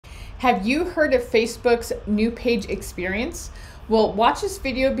Have you heard of Facebook's new page experience? Well, watch this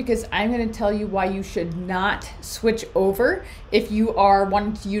video because I'm going to tell you why you should not switch over if you are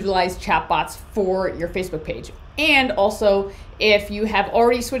wanting to utilize chatbots for your Facebook page. And also, if you have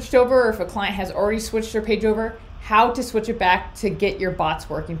already switched over or if a client has already switched their page over, how to switch it back to get your bots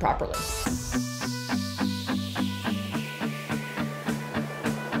working properly.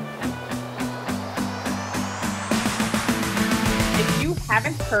 If you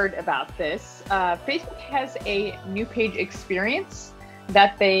haven't heard about this, Facebook has a new page experience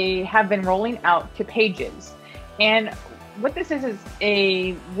that they have been rolling out to pages. And what this is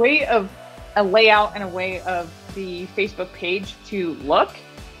a way of a layout and a way of the Facebook page to look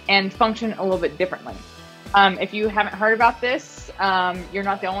and function a little bit differently. If you haven't heard about this, you're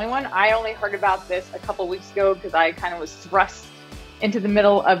not the only one. I only heard about this a couple weeks ago because I kind of was thrust into the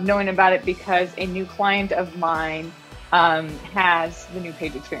middle of knowing about it because a new client of mine has the new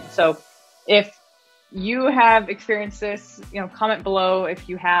page experience. So if you have experienced this, comment below if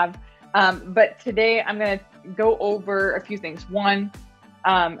you have. But today I'm going to go over a few things. One,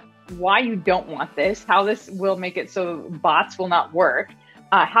 why you don't want this, how this will make it so bots will not work,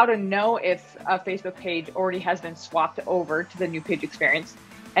 how to know if a Facebook page already has been swapped over to the new page experience,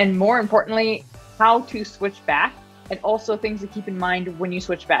 and more importantly, how to switch back, and also things to keep in mind when you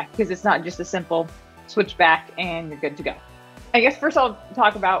switch back, because it's not just a simple switch back and you're good to go. I guess first I'll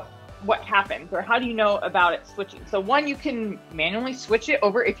talk about what happens or how do you know about it switching. So one, you can manually switch it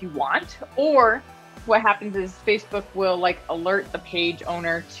over if you want, or what happens is Facebook will alert the page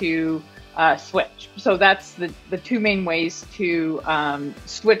owner to switch. So that's the two main ways to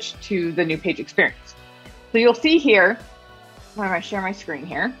switch to the new page experience. So you'll see here, I'm going to share my screen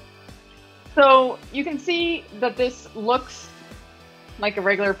here. So you can see that this looks like a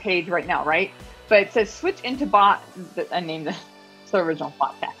regular page right now, right? But it says switch into bot, I named the original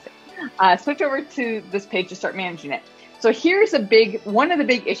bot tactic. Switch over to this page to start managing it. So here's one of the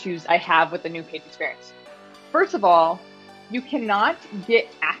big issues I have with the new page experience. First of all, you cannot get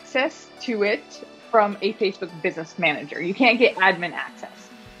access to it from a Facebook business manager. You can't get admin access.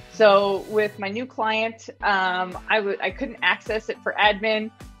 So with my new client, I couldn't access it for admin.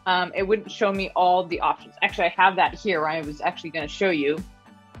 It wouldn't show me all the options. Actually, I have that here. I was actually going to show you.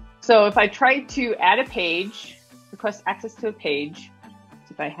 So if I try to add a page, request access to a page, see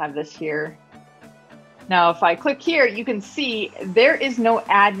if I have this here. Now, if I click here, you can see there is no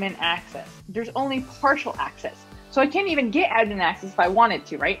admin access. There's only partial access. So I can't even get admin access if I wanted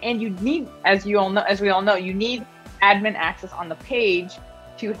to, right? And you need, as we all know, you need admin access on the page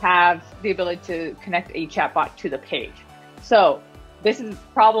to have the ability to connect a chatbot to the page. So this is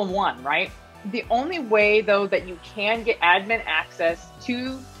problem one, right? The only way though that you can get admin access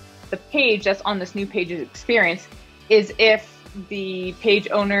to the page that's on this new page experience is if the page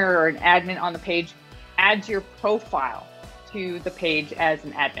owner or an admin on the page adds your profile to the page as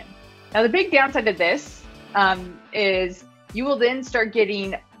an admin. Now the big downside of this is you will then start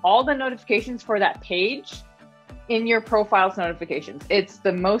getting all the notifications for that page in your profile's notifications. It's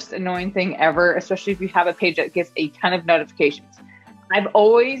the most annoying thing ever, especially if you have a page that gets a ton of notifications. I've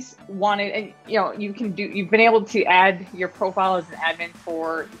always wanted, and you've been able to add your profile as an admin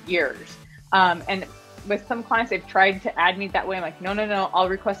for years. And with some clients, they've tried to add me that way. I'm like, no, I'll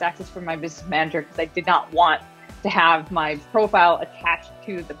request access from my business manager because I did not want to have my profile attached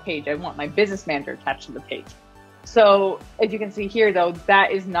to the page. I want my business manager attached to the page. So as you can see here though,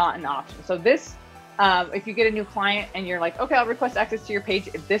 that is not an option. So this, if you get a new client and you're like, okay, I'll request access to your page.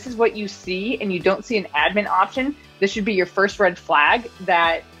 If this is what you see and you don't see an admin option, this should be your first red flag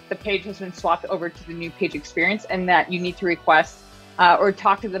that the page has been swapped over to the new page experience and that you need to request or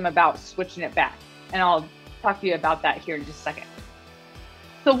talk to them about switching it back. And I'll talk to you about that here in just a second.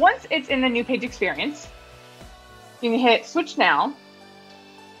 So once it's in the new page experience, you can hit switch now.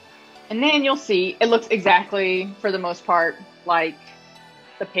 And then you'll see it looks exactly, for the most part, like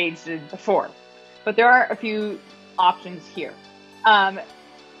the page did before. But there are a few options here.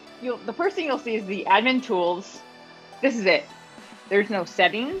 The first thing you'll see is the admin tools. This is it. There's no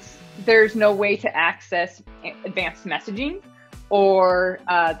settings. There's no way to access advanced messaging or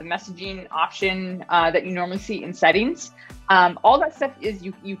the messaging option that you normally see in settings. All that stuff is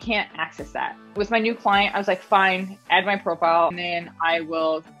you can't access that. With my new client, I was like, fine, add my profile, and then I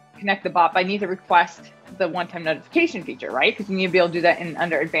will connect the bot. But I need to request the one-time notification feature, right? Because you need to be able to do that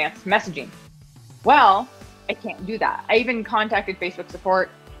under advanced messaging. Well, I can't do that. I even contacted Facebook support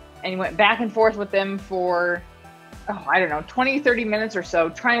and went back and forth with them for, 20, 30 minutes or so,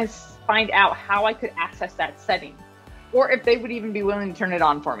 trying to find out how I could access that setting. or if they would even be willing to turn it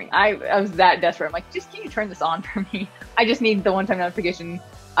on for me. I was that desperate. I'm like, just can you turn this on for me? I just need the one-time notification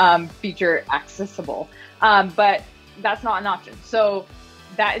feature accessible. But that's not an option. So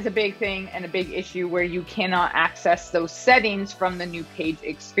that is a big thing and a big issue where you cannot access those settings from the new page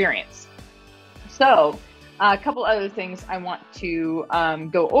experience. So a couple other things I want to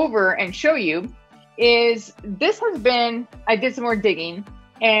go over and show you is this has been, I did some more digging,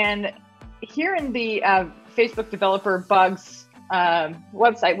 and here in the Facebook developer bugs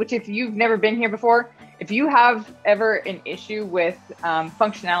website, which if you've never been here before, if you have ever an issue with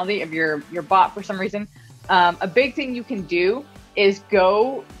functionality of your bot for some reason, a big thing you can do is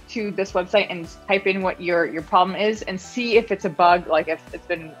go to this website and type in what your problem is and see if it's a bug, like if it's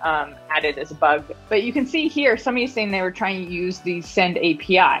been added as a bug. But you can see here, somebody's saying they were trying to use the Send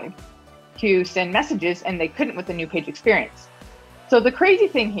API to send messages and they couldn't with the new page experience. So the crazy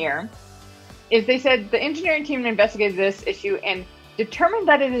thing here is they said the engineering team investigated this issue and determined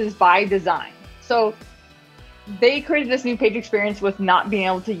that it is by design. So they created this new page experience with not being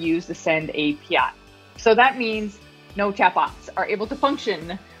able to use the Send API. So that means no chatbots are able to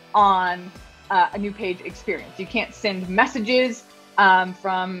function on a new page experience. You can't send messages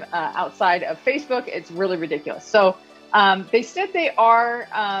from outside of Facebook. It's really ridiculous. So they said they are,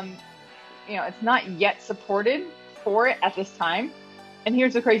 it's not yet supported for it at this time. And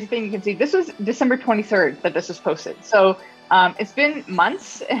here's the crazy thing. You can see this was December 23rd that this was posted. So it's been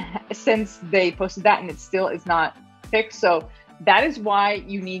months since they posted that and it still is not fixed. So that is why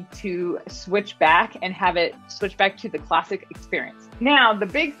you need to switch back and have it switch back to the classic experience. Now, the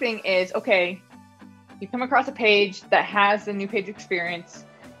big thing is, okay, you come across a page that has the new page experience.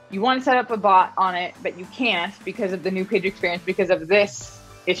 You want to set up a bot on it, but you can't because of the new page experience, because of this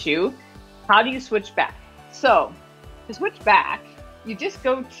issue. How do you switch back? So to switch back, you just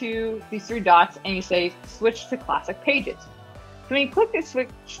go to these three dots and you say switch to classic pages. So when you click this switch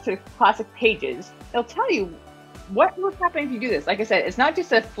to classic pages, it'll tell you what will happen if you do this. Like I said, it's not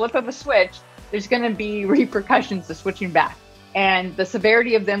just a flip of a switch. There's going to be repercussions to switching back. And the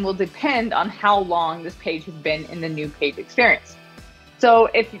severity of them will depend on how long this page has been in the new page experience. So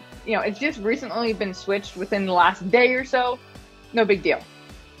if it's just recently been switched within the last day or so, no big deal.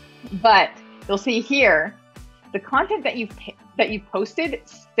 But you'll see here, the content that you've posted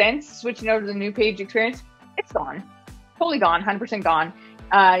since switching over to the new page experience, it's gone. Totally gone, 100% gone.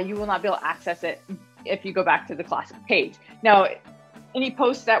 You will not be able to access it if you go back to the classic page. Now, any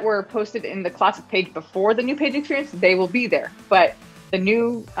posts that were posted in the classic page before the new page experience, they will be there. But the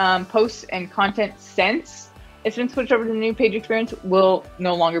new posts and content since it's been switched over to the new page experience will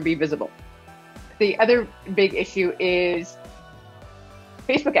no longer be visible. The other big issue is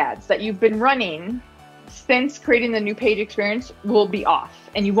Facebook ads that you've been running since creating the new page experience will be off,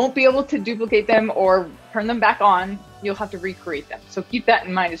 and you won't be able to duplicate them or turn them back on. You'll have to recreate them. So keep that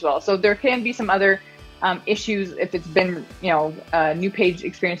in mind as well. So there can be some other issues if it's been, a new page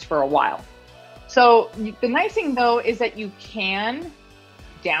experience for a while. So the nice thing though is that you can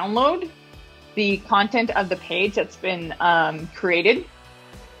download the content of the page that's been created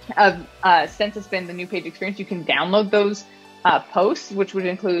since it's been the new page experience. You can download those posts, which would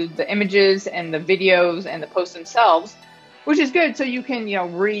include the images and the videos and the posts themselves, which is good. So you can,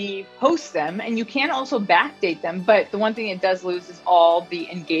 repost them, and you can also backdate them. But the one thing it does lose is all the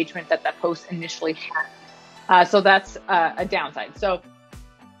engagement that post initially had. So that's a downside. So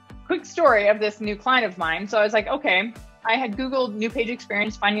quick story of this new client of mine. So I was like, okay, I had Googled new page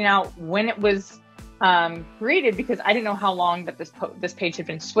experience, finding out when it was created, because I didn't know how long that this page had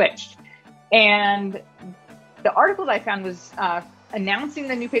been switched. And the article that I found was announcing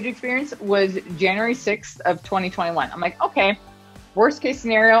the new page experience was January 6th of 2021. I'm like, okay, worst case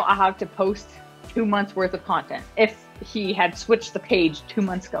scenario, I'll have to post 2 months worth of content if he had switched the page 2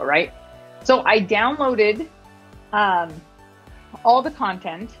 months ago, right? So I downloaded all the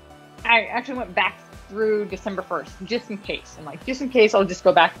content. I actually went back through December 1st, just in case. I'm like, just in case, I'll just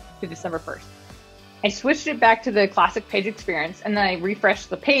go back to December 1st. I switched it back to the classic page experience, and then I refreshed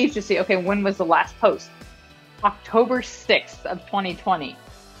the page to see, okay, when was the last post? October 6th of 2020.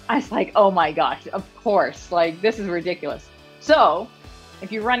 I was like, oh my gosh, of course, like this is ridiculous. So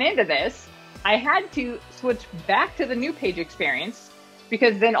if you run into this, I had to switch back to the new page experience,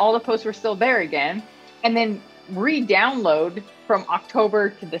 because then all the posts were still there again, and then re-download from October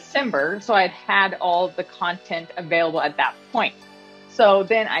to December. So I'd had all the content available at that point. So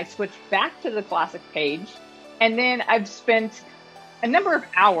then I switched back to the classic page, and then I've spent a number of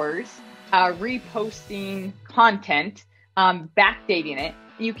hours reposting content, backdating it.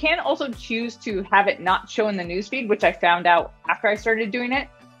 You can also choose to have it not show in the newsfeed, which I found out after I started doing it,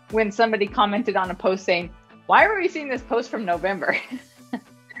 when somebody commented on a post saying, why are we seeing this post from November?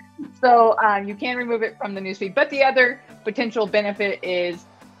 So you can remove it from the newsfeed. But the other potential benefit is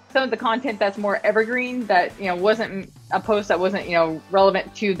some of the content that's more evergreen, that, wasn't a post that wasn't,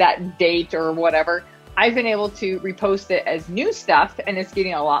 relevant to that date or whatever, I've been able to repost it as new stuff, and it's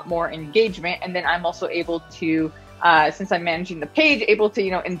getting a lot more engagement. And then I'm also able to, since I'm managing the page, able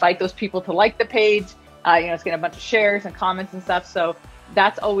to, invite those people to like the page. It's getting a bunch of shares and comments and stuff. So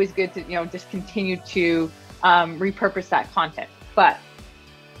that's always good to, just continue to repurpose that content. But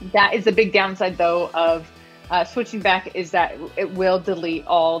that is the big downside, though, of switching back, is that it will delete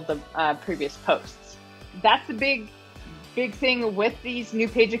all the previous posts. That's the big thing with these new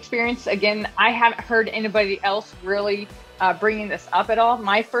page experience. Again, I haven't heard anybody else really bringing this up at all.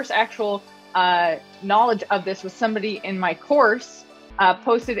 My first actual knowledge of this was somebody in my course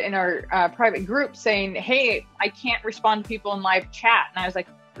posted in our private group saying, hey, I can't respond to people in live chat. And I was like,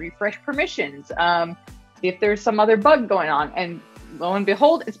 refresh permissions, see if there's some other bug going on. And lo and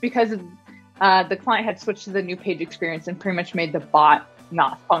behold, it's because the client had switched to the new page experience and pretty much made the bot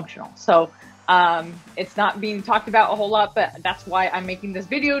not functional. So it's not being talked about a whole lot, but that's why I'm making this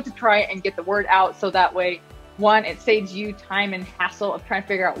video, to try and get the word out. So that way, one, it saves you time and hassle of trying to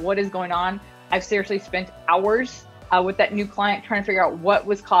figure out what is going on. I've seriously spent hours with that new client trying to figure out what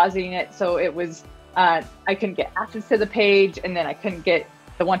was causing it. So it was, I couldn't get access to the page, and then I couldn't get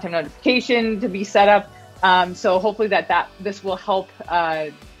the one-time notification to be set up. So hopefully this will help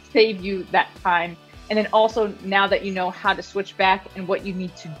save you that time. And then also, now that you know how to switch back and what you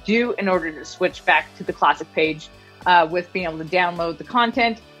need to do in order to switch back to the classic page, with being able to download the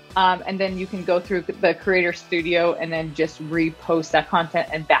content, and then you can go through the Creator Studio and then just repost that content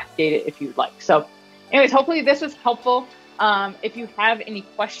and backdate it if you'd like. So anyways, hopefully this was helpful. If you have any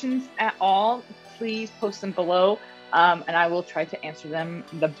questions at all, please post them below, and I will try to answer them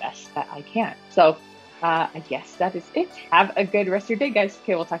the best that I can. So I guess that is it. Have a good rest of your day, guys.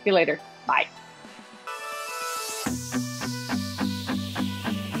 Okay, we'll talk to you later. Bye.